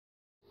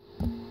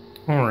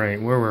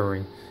Alright, where were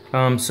we?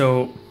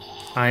 So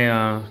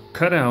I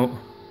cut out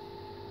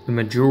the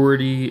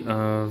majority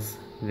of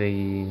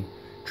the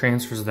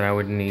transfers that I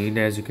would need.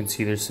 As you can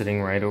see, they're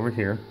sitting right over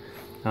here.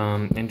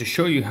 And to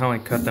show you how I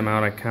cut them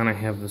out, I kind of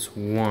have this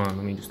one.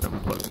 Let me just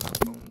unplug my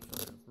phone so I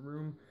have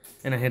room.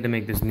 And I had to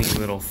make this neat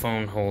little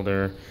phone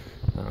holder.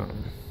 Yeah,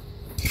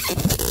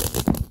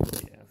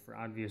 for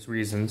obvious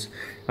reasons.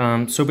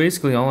 So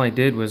basically all I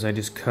did was I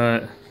just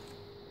cut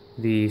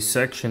the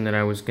section that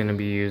I was going to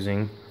be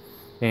using,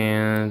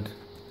 and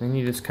then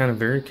you just kind of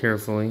very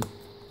carefully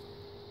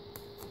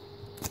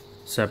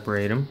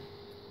separate them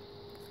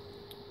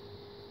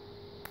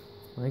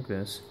like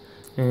this,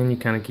 and you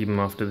kind of keep them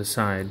off to the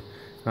side.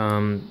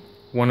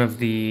 One of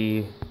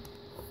the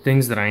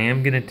things that I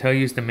am going to tell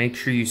you is to make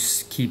sure you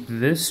keep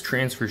this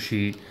transfer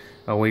sheet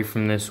away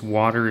from this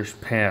waterish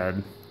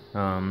pad.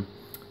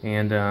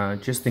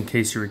 Just in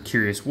case you were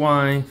curious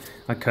why,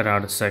 I cut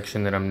out a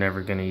section that I'm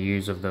never going to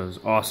use of those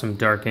awesome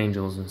dark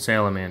angels and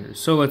salamanders.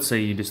 So let's say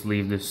you just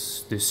leave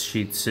this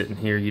sheet sitting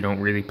here, you don't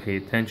really pay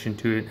attention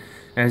to it.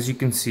 As you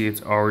can see,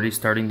 it's already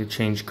starting to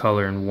change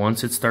color, and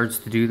once it starts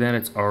to do that,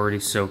 it's already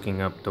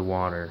soaking up the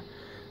water.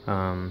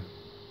 And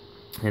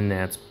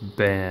that's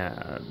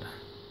bad.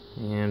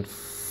 And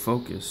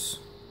focus.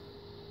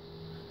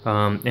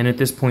 And at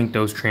this point,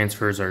 those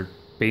transfers are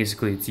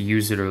basically, it's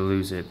use it or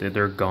lose it.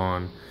 They're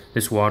gone.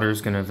 This water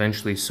is going to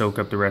eventually soak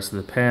up the rest of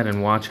the pad,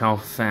 and watch how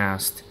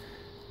fast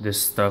this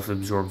stuff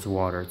absorbs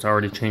water. It's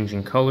already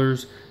changing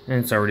colors,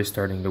 and it's already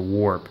starting to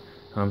warp.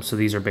 So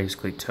these are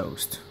basically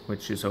toast,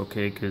 which is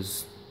okay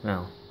because,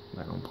 well,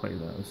 I don't play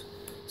those.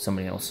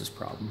 Somebody else's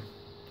problem.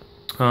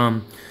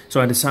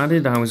 So I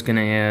decided I was going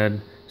to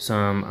add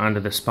some onto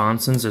the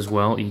sponsons as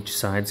well. Each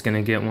side's going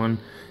to get one,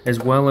 as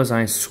well as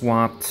I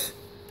swapped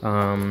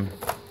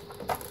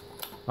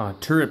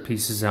turret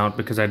pieces out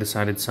because I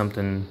decided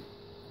something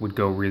would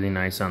go really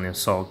nice on the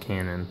assault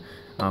cannon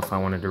if I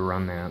wanted to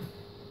run that.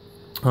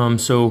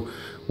 So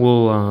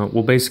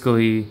we'll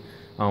basically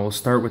we'll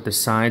start with the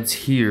sides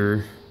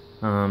here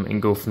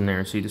and go from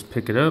there. So you just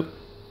pick it up,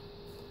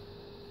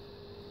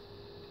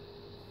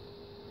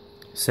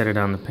 set it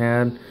on the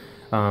pad.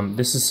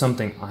 This is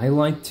something I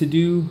like to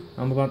do.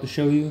 I'm about to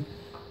show you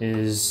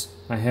is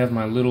I have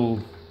my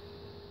little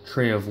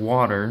tray of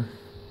water.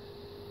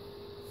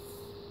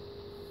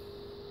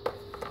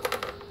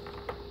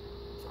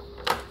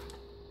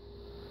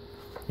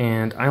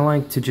 And I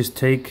like to just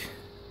take,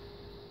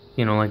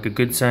 you know, like a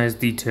good sized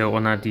detail,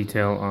 well not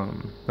detail,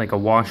 like a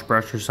wash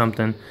brush or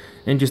something,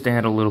 and just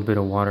add a little bit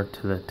of water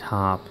to the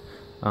top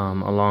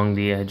along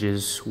the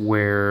edges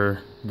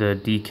where the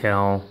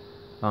decal,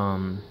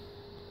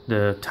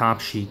 the top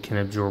sheet can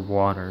absorb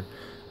water.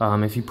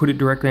 If you put it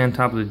directly on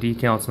top of the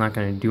decal, it's not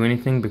going to do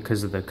anything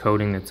because of the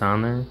coating that's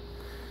on there.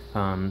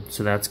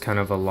 So that's kind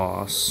of a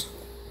loss.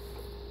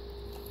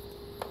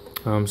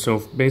 So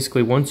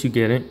basically once you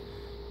get it,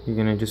 you're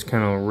going to just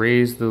kind of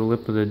raise the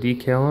lip of the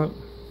decal up,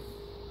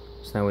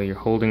 so that way you're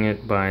holding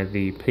it by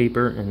the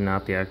paper and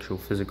not the actual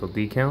physical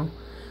decal.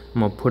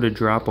 I'm going to put a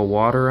drop of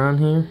water on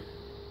here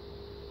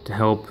to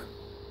help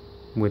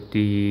with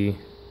the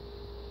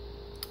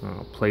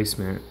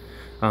placement.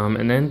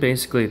 And then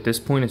basically at this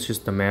point it's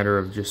just a matter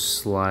of just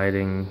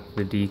sliding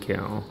the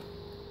decal.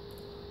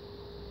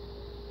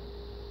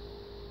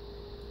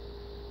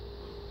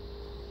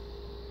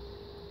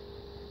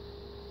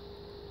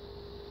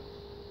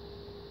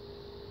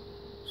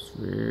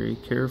 Very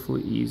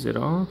carefully ease it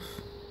off.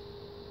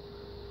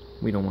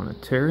 We don't want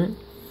to tear it.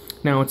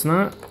 Now it's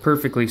not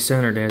perfectly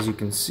centered, as you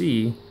can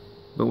see,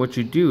 but what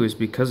you do is,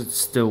 because it's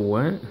still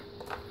wet,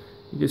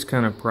 you just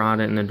kind of prod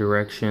it in the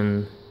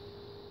direction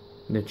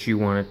that you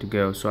want it to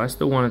go. So I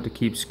still want it to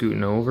keep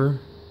scooting over,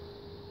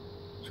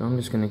 so I'm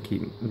just going to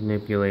keep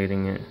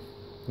manipulating it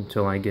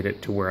until I get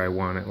it to where I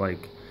want it.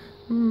 Like,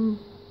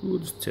 we'll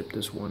just tip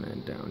this one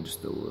end down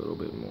just a little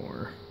bit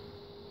more.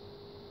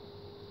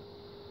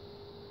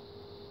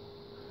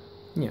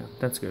 Yeah,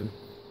 that's good.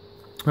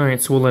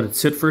 Alright, so we'll let it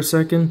sit for a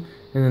second,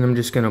 and then I'm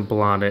just going to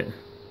blot it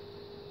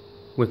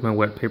with my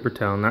wet paper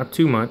towel. Not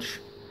too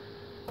much.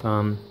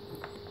 And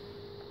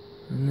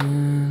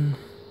then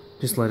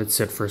just let it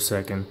sit for a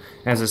second.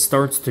 As it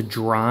starts to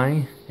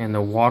dry and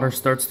the water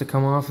starts to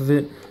come off of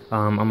it,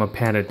 I'm going to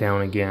pat it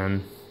down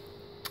again.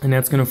 And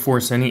that's going to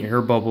force any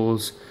air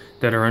bubbles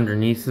that are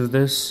underneath of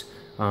this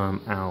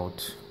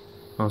out.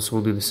 Also,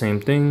 we'll do the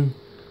same thing.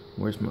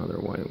 Where's my other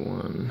white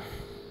one?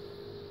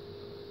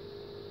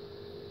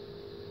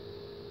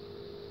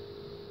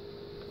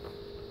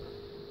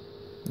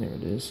 There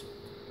it is.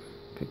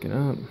 Pick it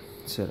up,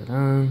 set it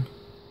on,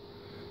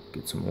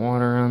 get some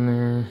water on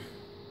there.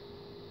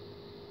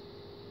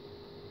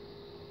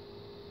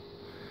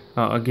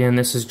 Again,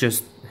 this is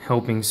just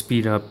helping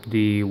speed up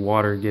the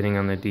water getting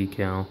on the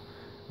decal.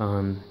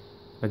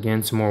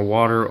 Again, some more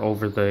water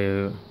over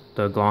the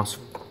gloss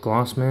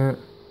mat.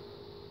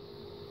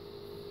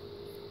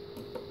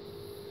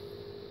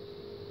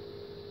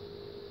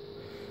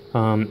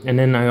 And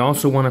then I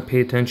also want to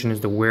pay attention as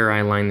to where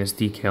I line this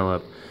decal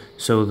up.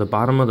 So the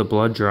bottom of the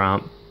blood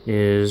drop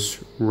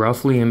is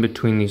roughly in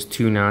between these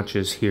two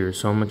notches here.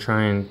 So I'm going to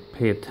try and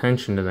pay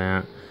attention to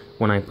that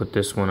when I put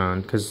this one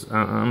on, because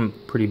I'm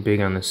pretty big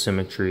on the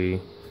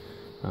symmetry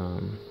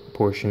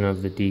portion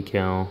of the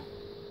decal.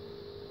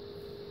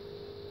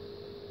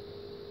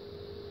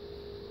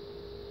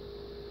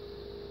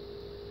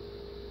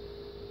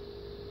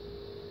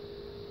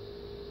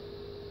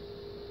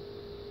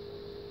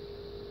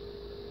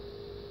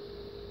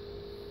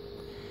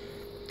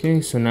 Okay,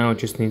 so now it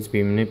just needs to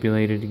be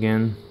manipulated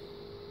again.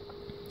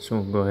 So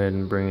we'll go ahead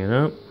and bring it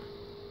up.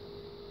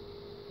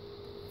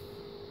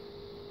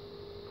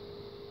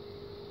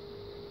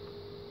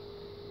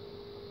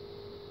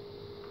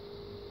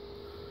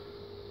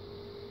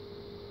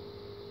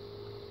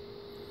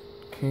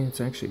 Okay,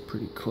 it's actually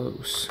pretty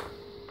close.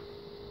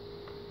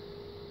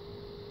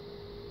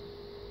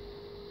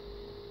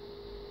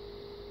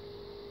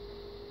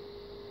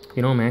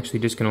 You know, I'm actually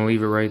just going to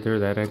leave it right there.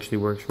 That actually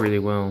works really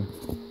well.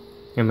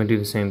 I'm going to do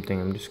the same thing.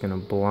 I'm just going to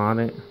blot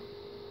it.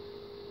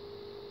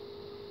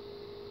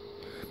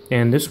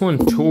 And this one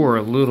tore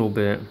a little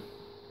bit.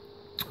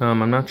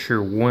 I'm not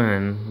sure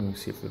when. Let me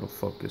see if it'll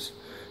focus.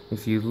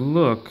 If you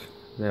look,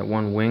 that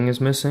one wing is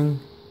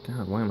missing.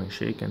 God, why am I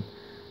shaking?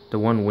 The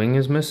one wing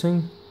is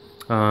missing.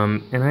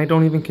 And I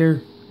don't even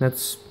care.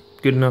 That's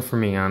good enough for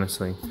me,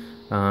 honestly.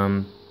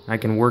 I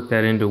can work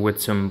that into with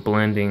some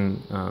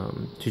blending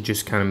to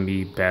just kind of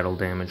be battle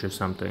damage or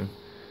something.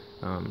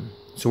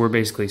 So we're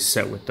basically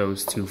set with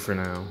those two for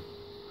now.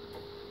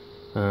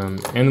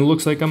 And it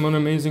looks like I'm an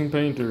amazing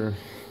painter.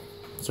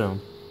 So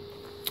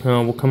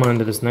we'll come on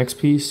to this next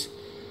piece.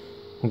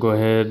 We'll go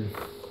ahead,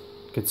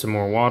 get some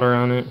more water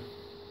on it,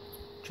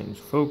 change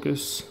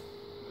focus.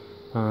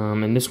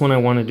 And this one I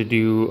wanted to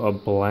do a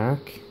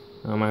black.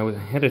 I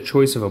had a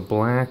choice of a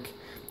black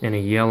and a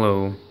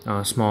yellow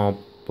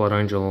small blood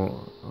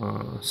angel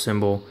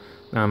symbol.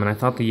 And I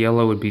thought the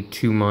yellow would be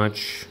too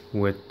much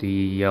with the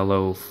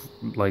yellow,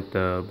 like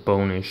the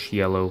bonish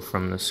yellow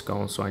from the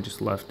skull, so I just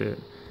left it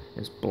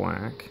as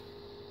black.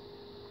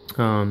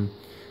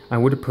 I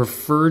would have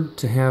preferred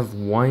to have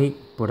white,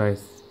 but I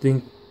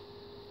think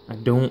I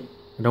don't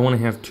want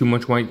to have too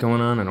much white going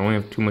on. I don't want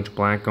to have too much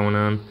black going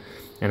on.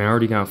 And I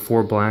already got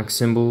 4 black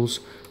symbols,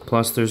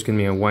 plus there's going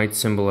to be a white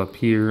symbol up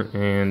here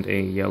and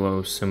a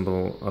yellow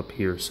symbol up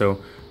here.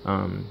 So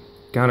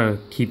gotta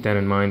keep that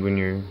in mind when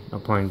you're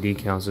applying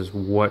decals, is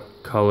what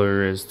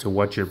color is to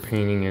what you're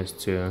painting is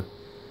to,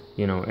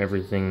 you know,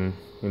 everything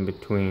in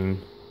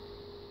between.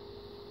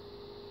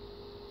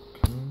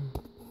 Okay.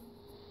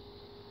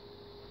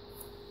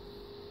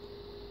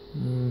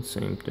 And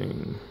same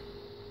thing.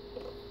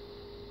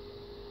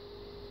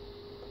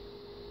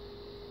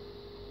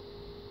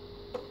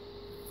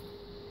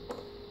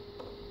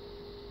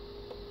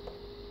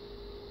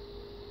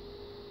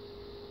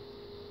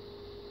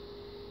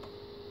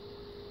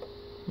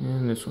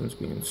 And this one's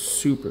being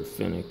super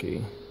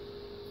finicky.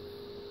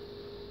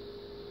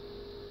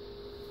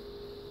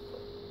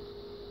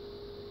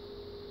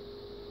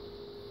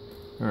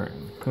 Alright,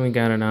 we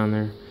got it on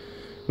there.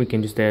 We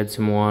can just add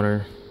some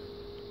water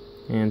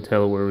and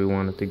tell it where we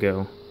want it to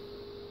go.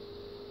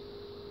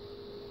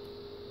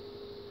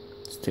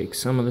 Let's take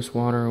some of this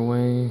water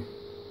away.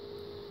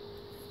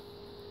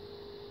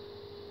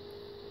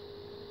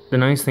 The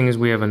nice thing is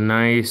we have a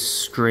nice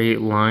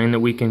straight line that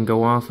we can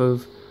go off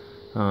of.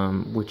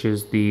 Which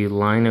is the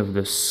line of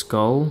the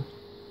skull,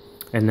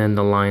 and then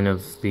the line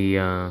of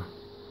the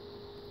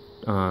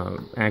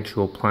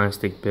actual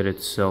plastic bit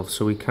itself.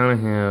 So we kind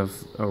of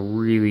have a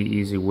really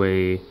easy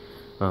way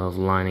of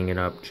lining it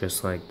up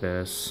just like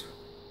this.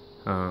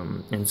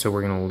 And so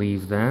we're going to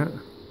leave that.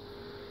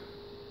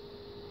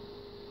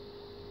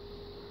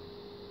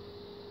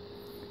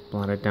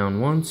 Blot it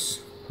down once,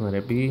 let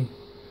it be.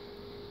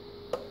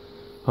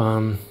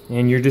 And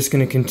you're just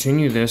going to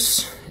continue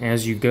this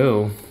as you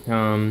go.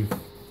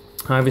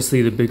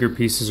 Obviously the bigger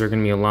pieces are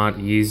going to be a lot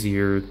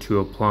easier to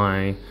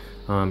apply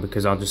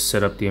because I'll just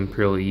set up the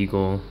Imperial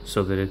Eagle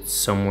so that it's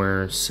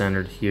somewhere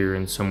centered here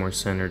and somewhere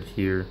centered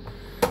here.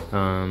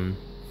 And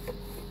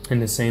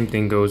the same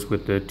thing goes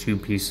with the 2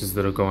 pieces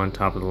that'll go on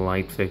top of the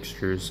light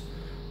fixtures.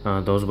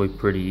 Those will be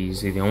pretty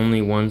easy. The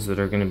only ones that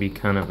are going to be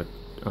kind of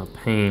a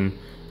pain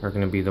are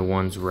going to be the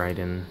ones right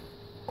in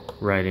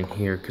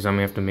here, because I'm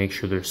going to have to make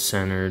sure they're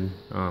centered.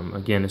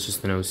 Again, it's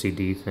just an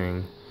OCD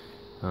thing,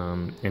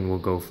 and we'll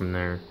go from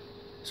there.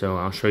 So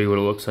I'll show you what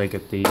it looks like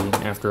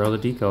after all the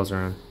decals are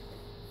on.